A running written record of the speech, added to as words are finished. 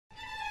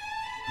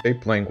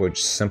Shape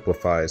language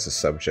simplifies the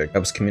subject,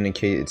 helps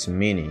communicate its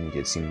meaning,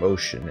 its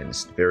emotion, and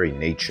its very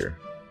nature.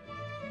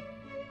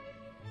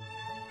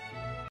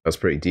 That's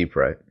pretty deep,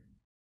 right?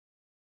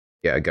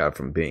 Yeah, I got it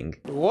from Bing.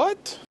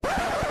 What?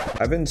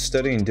 I've been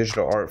studying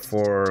digital art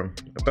for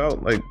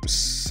about like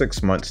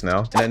 6 months now,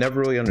 and I never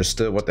really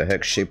understood what the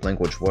heck shape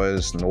language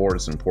was, nor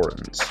its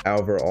importance.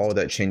 However, all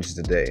that changes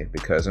today,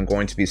 because I'm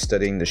going to be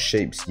studying the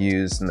shapes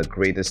used in the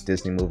greatest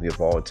Disney movie of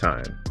all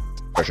time,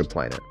 Treasure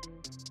Planet.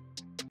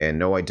 And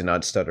no, I did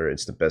not stutter,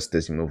 it's the best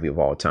Disney movie of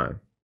all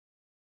time.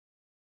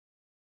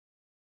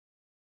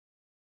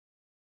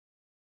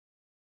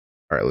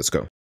 Alright, let's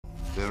go.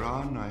 There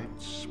are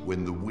nights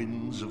when the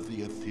winds of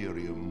the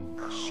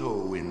Ethereum,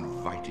 so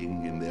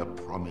inviting in their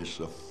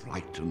promise of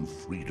flight and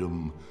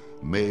freedom,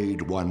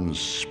 made one's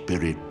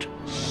spirit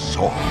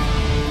soar.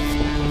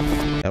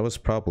 That was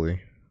probably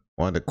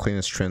one of the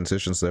cleanest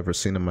transitions I've ever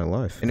seen in my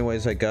life.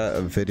 Anyways, I got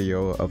a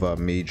video of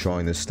me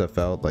drawing this stuff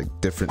out, like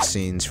different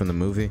scenes from the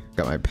movie.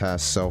 Got my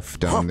past self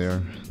down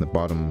there, in the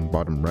bottom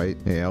right.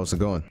 Hey, how's it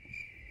going?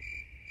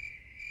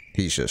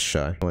 He's just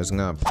shy. I was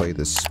gonna play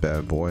this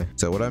bad boy.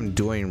 So what I'm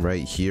doing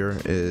right here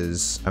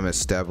is I'm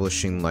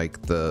establishing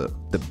like the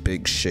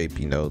big shape,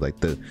 you know, like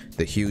the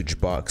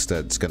huge box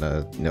that's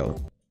gonna, you know,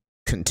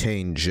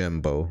 contain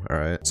Jimbo. All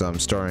right, so I'm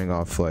starting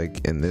off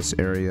like in this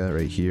area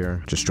right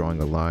here, just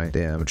drawing a line.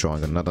 Then I'm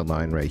drawing another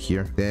line right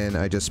here. Then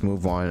I just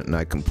move on and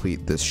I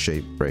complete this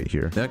shape right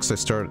here. Next I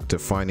start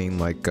defining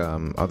like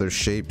other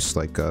shapes,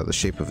 like the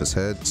shape of his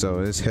head. So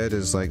his head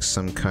is like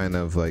some kind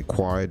of like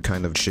quad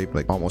kind of shape,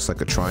 like almost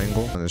like a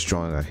triangle. I'm just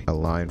drawing a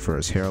line for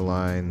his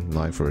hairline,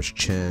 line for his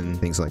chin,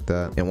 things like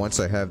that. And once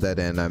I have that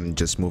in, I'm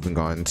just moving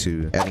on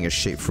to adding a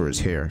shape for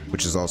his hair,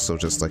 which is also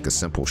just like a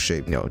simple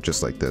shape, you know,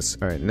 just like this.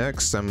 All right,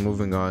 next I'm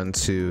moving on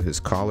to his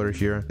collar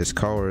here. His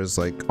collar is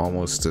like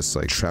almost this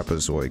like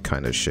trapezoid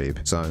kind of shape.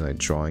 So I'm like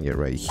drawing it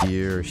right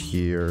here,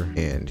 here,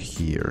 and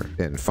here.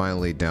 And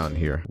finally down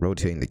here.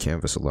 Rotating the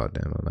canvas a lot,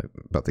 damn, I'm like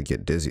about to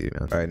get dizzy,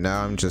 man. All right,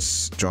 now I'm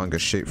just drawing a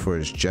shape for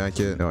his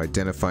jacket. You know,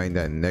 identifying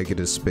that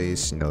negative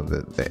space, you know,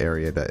 the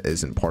area that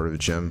isn't part of the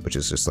gem, which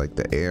is just like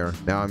the air.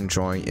 Now I'm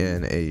drawing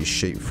in a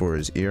shape for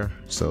his ear.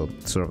 So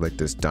sort of like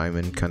this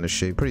diamond kind of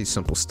shape. Pretty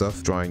simple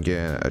stuff. Drawing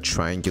in a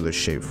triangular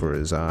shape for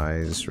his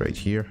eyes right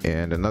here.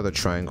 And another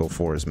triangle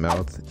for his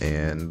mouth,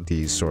 and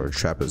these sort of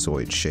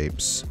trapezoid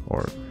shapes,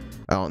 or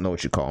I don't know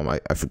what you call them.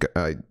 I forget.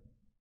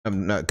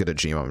 I'm not good at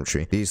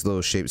geometry. These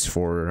little shapes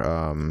for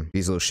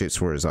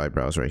his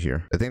eyebrows right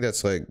here. I think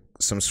that's like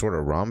some sort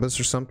of rhombus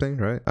or something,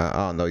 right? I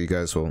don't know. You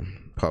guys will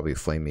probably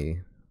flame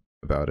me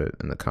about it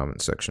in the comment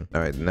section.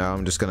 All right, now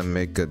I'm just gonna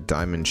make a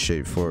diamond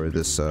shape for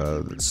this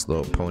this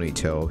little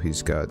ponytail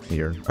he's got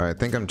here. All right, I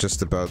think I'm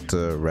just about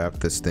to wrap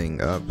this thing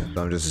up.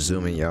 I'm just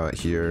zooming out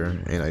here,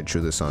 and I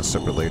drew this on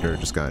separator.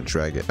 Just gonna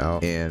drag it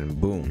out,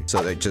 and boom.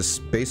 So that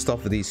just based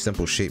off of these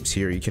simple shapes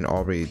here, you can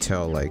already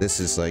tell like this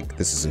is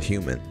a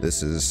human.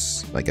 This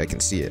is like, I can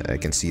see it. I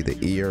can see the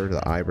ear,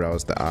 the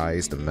eyebrows, the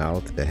eyes, the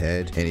mouth, the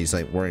head, and he's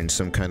like wearing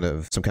some kind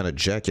of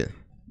jacket,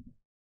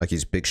 like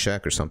he's Big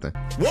Shaq or something.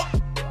 What?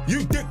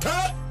 You did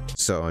that?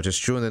 So I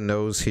just drew in the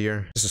nose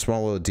here. Just a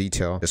small little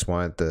detail. Just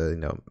wanted to, you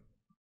know,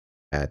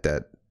 add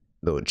that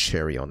little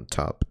cherry on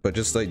top. But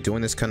just like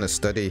doing this kind of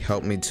study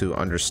helped me to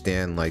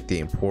understand like the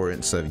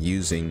importance of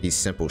using these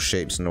simple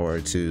shapes in order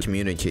to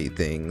communicate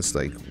things,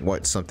 like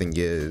what something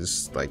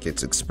is, like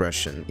its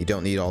expression. You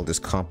don't need all this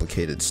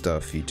complicated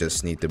stuff. You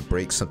just need to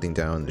break something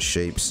down into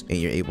shapes, and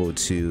you're able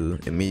to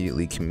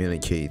immediately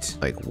communicate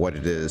like what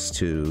it is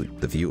to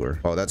the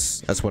viewer. Oh,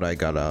 that's what I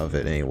got out of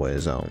it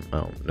anyways. I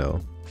don't know.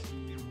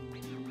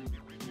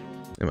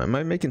 Am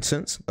I making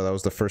sense? That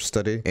was the first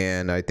study,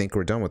 and I think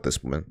we're done with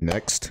this one.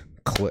 Next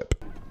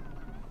clip.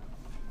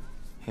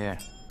 Here.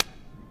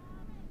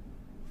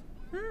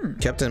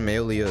 Captain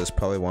Amelia is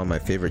probably one of my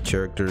favorite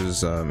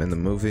characters in the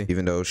movie,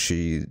 even though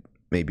she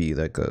may be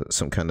like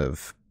some kind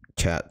of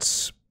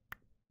cat's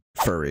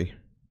furry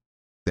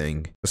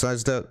thing.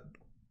 Besides that,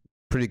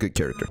 pretty good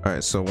character. All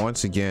right, so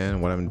once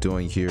again, what I'm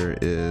doing here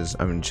is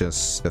I'm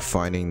just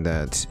defining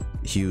that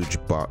huge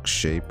box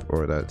shape,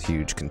 or that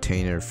huge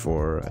container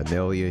for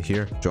Amelia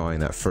here, drawing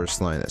that first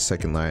line, that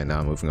second line. Now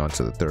I'm moving on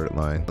to the third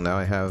line. Now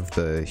I have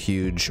the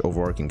huge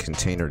overarching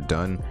container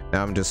done.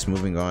 Now I'm just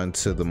moving on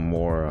to the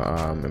more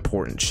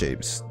important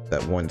shapes,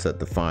 that ones that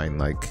define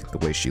like the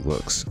way she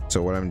looks.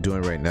 So what I'm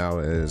doing right now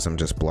is I'm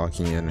just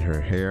blocking in her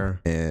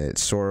hair, and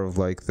it's sort of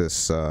like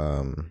this you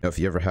know, if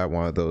you ever had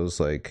one of those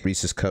like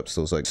Reese's cups,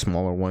 those like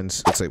smaller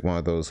ones, it's like one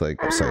of those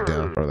like upside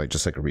down, or like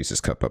just like a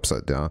Reese's cup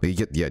upside down, but you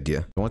get the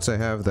idea. Once I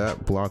have that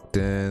blocked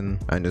in,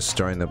 I'm just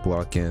starting to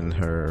block in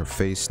her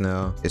face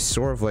now. It's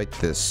sort of like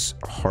this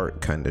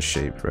heart kind of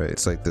shape, right?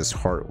 It's like this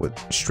heart with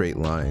straight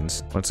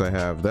lines. Once I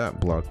have that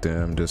blocked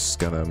in, I'm just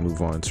gonna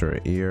move on to her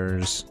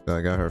ears. So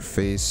I got her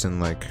face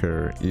and like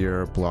her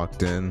ear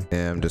blocked in,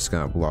 and I'm just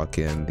gonna block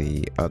in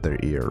the other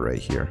ear right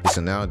here.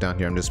 So now down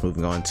here I'm just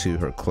moving on to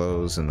her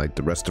clothes and like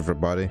the rest of her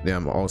body. Then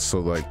I'm also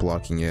like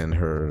blocking in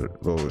her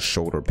little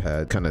shoulder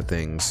pad kind of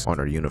things on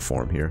her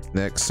uniform here.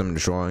 Next I'm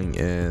drawing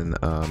in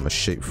a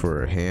shape for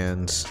her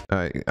hands.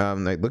 Like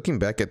looking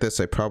back at this,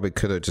 I probably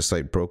could have just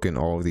like broken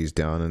all of these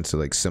down into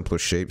like simpler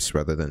shapes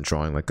rather than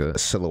drawing like a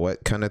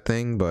silhouette kind of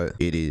thing, but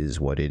it is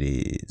what it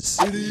is.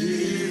 It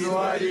is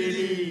what it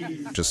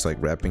is. Just like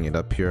wrapping it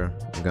up here,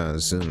 I'm gonna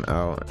zoom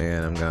out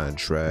and I'm gonna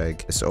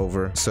drag this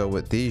over. So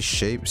with these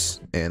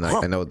shapes, and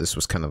I know this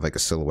was kind of like a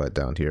silhouette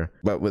down here,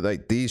 but with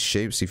like these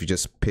shapes, if you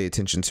just pay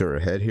attention to her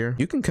head here,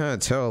 you can kind of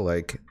tell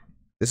like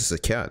this is a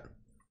cat.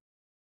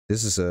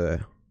 This is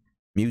a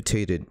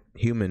mutated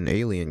human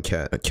alien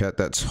cat, a cat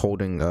that's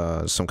holding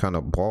some kind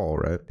of ball,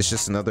 right? It's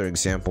just another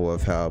example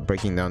of how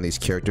breaking down these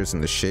characters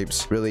and the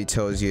shapes really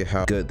tells you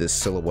how good this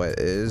silhouette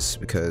is,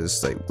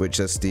 because like with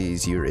just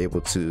these you're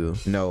able to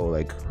know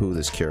like who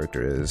this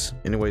character is.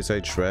 Anyways, I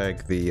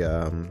drag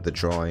the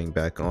drawing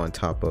back on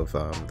top of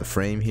the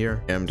frame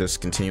here, and I'm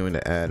just continuing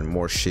to add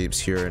more shapes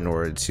here in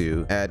order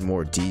to add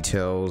more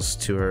details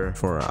to her.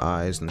 For her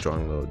eyes, I'm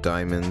drawing little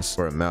diamonds.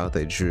 For her mouth,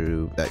 I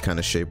drew that kind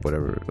of shape,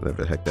 whatever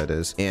the heck that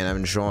is, and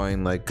I'm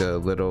drawing like a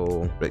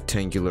little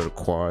rectangular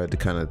quad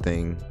kind of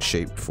thing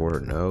shape for her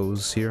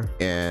nose here.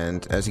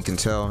 And as you can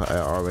tell, I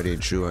already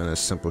drew in a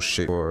simple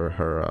shape for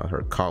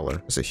her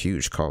collar. It's a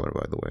huge collar,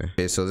 by the way.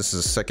 Okay, so this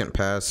is a second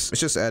pass. It's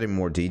just adding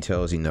more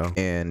details, you know,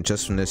 and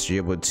just from this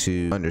you're able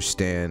to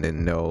understand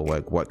and know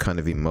like what kind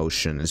of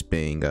emotion is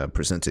being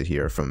presented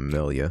here from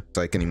Amelia. It's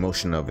like an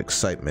emotion of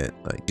excitement,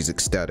 like she's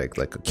ecstatic,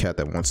 like a cat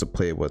that wants to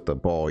play with a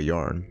ball of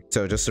yarn.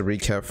 So just to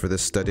recap for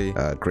this study,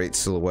 great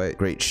silhouette,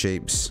 great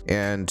shapes,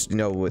 and you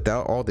know,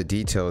 without all the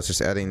details,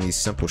 just adding these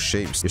simple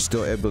shapes, you're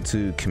still able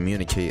to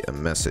communicate a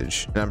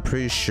message. And I'm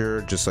pretty sure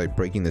just like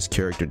breaking this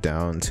character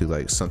down to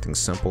like something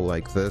simple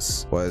like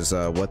this was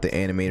what the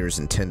animators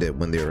intended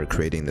when they were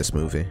creating this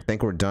movie. I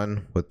think we're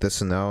done with this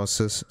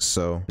analysis,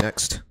 so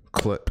next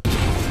clip.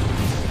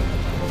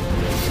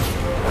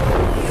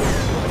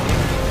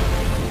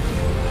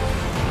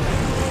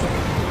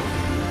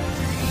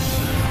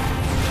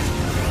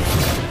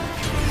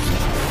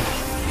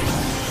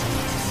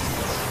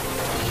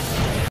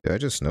 I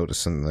just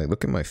noticed something. Like,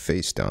 look at my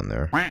face down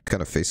there. What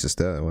kind of face is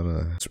that?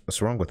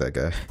 What's wrong with that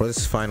guy? For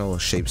this final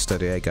shape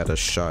study, I got a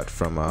shot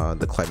from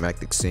the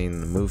climactic scene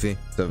in the movie.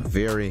 It's a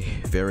very,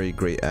 very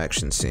great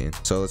action scene.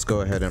 So let's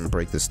go ahead and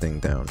break this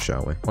thing down,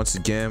 shall we? Once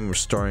again, we're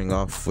starting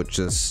off with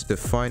just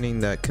defining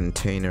that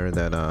container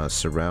that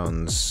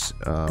surrounds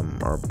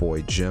our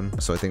boy Jim.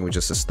 So I think we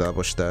just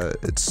established that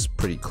it's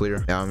pretty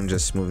clear. Now I'm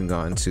just moving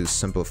on to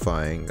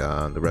simplifying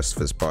the rest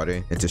of his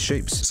body into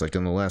shapes. It's like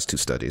in the last two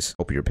studies.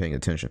 Hope you're paying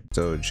attention.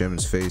 So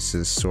Jim's face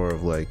is sort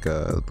of like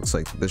looks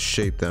like the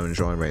shape that I'm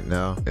drawing right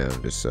now, and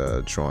I'm just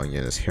drawing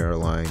in his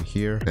hairline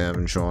here, and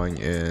I'm drawing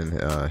in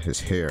his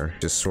hair,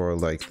 just sort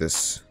of like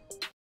this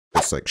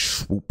like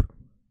swoop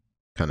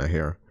kind of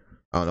hair.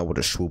 I don't know what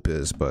a swoop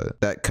is, but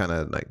that kind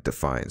of like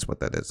defines what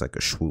that is, like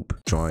a swoop.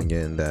 Drawing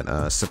in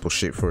that simple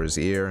shape for his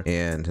ear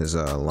and his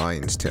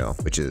lion's tail,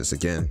 which is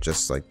again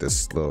just like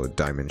this little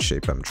diamond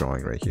shape I'm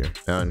drawing right here.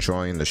 Now I'm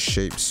drawing the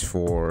shapes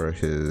for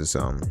his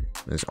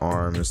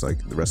arms,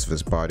 like the rest of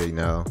his body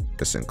now,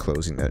 just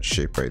enclosing that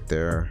shape right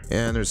there.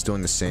 And there's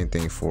doing the same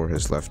thing for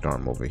his left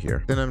arm over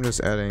here. Then I'm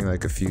just adding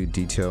like a few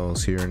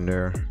details here and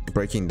there,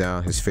 breaking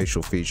down his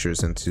facial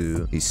features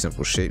into these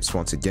simple shapes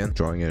once again,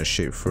 drawing in a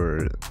shape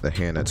for the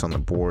hand that's on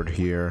the board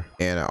here,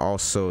 and I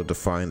also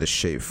defined the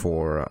shape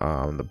for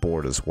the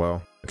board as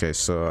well. Okay,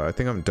 so I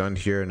think I'm done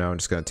here. Now I'm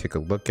just gonna take a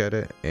look at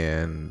it,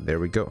 and there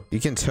we go. You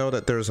can tell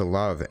that there's a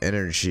lot of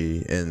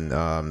energy in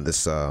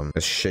this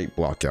shape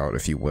block out,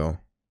 if you will.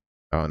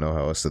 I don't know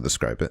how else to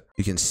describe it.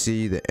 You can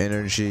see the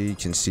energy, you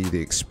can see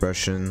the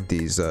expression,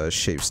 these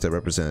shapes that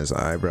represent his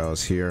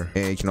eyebrows here,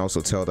 and you can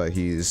also tell that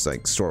he's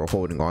like sort of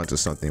holding on to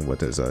something with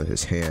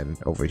his hand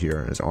over here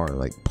and his arm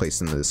like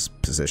placed in this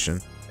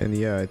position. And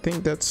yeah, I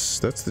think that's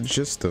the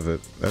gist of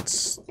it.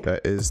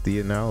 That is the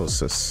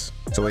analysis.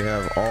 So we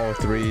have all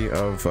three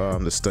of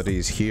the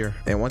studies here,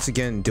 and once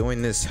again,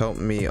 doing this helped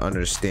me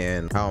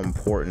understand how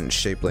important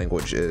shape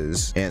language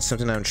is, and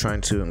something I'm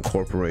trying to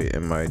incorporate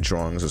in my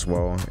drawings as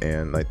well,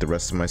 and like the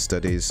rest of my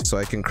studies, so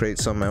I can create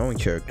some of my own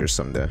characters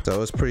someday. So it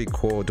was pretty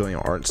cool doing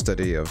an art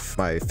study of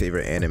my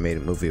favorite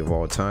animated movie of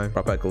all time.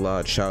 Brought back a lot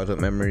of childhood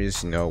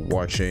memories, you know,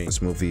 watching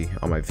this movie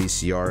on my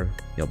VCR,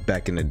 you know,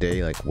 back in the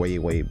day, like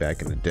way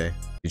back in the day.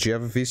 Did you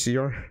have a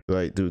VCR?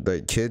 Like, do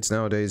like kids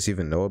nowadays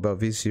even know about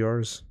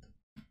VCRs?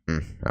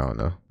 I don't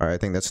know. All right, I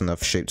think that's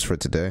enough shapes for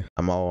today.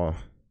 I'm all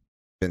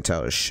bent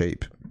out of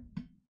shape.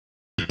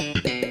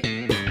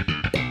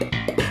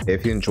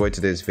 If you enjoyed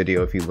today's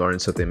video, if you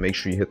learned something, make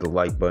sure you hit the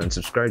like button,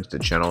 subscribe to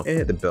the channel, and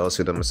hit the bell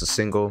so you don't miss a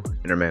single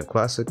Innerman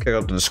classic. Check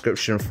out the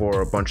description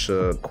for a bunch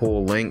of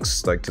cool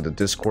links like to the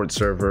Discord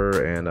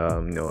server and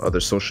other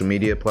social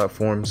media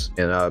platforms.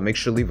 And make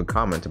sure to leave a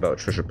comment about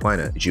Treasure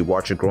Planet. Did you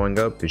watch it growing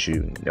up? Did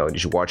you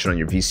watch it on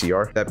your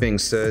VCR? That being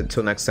said,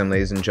 till next time,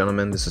 ladies and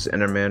gentlemen, this is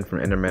Innerman from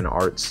Innerman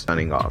Arts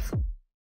signing off.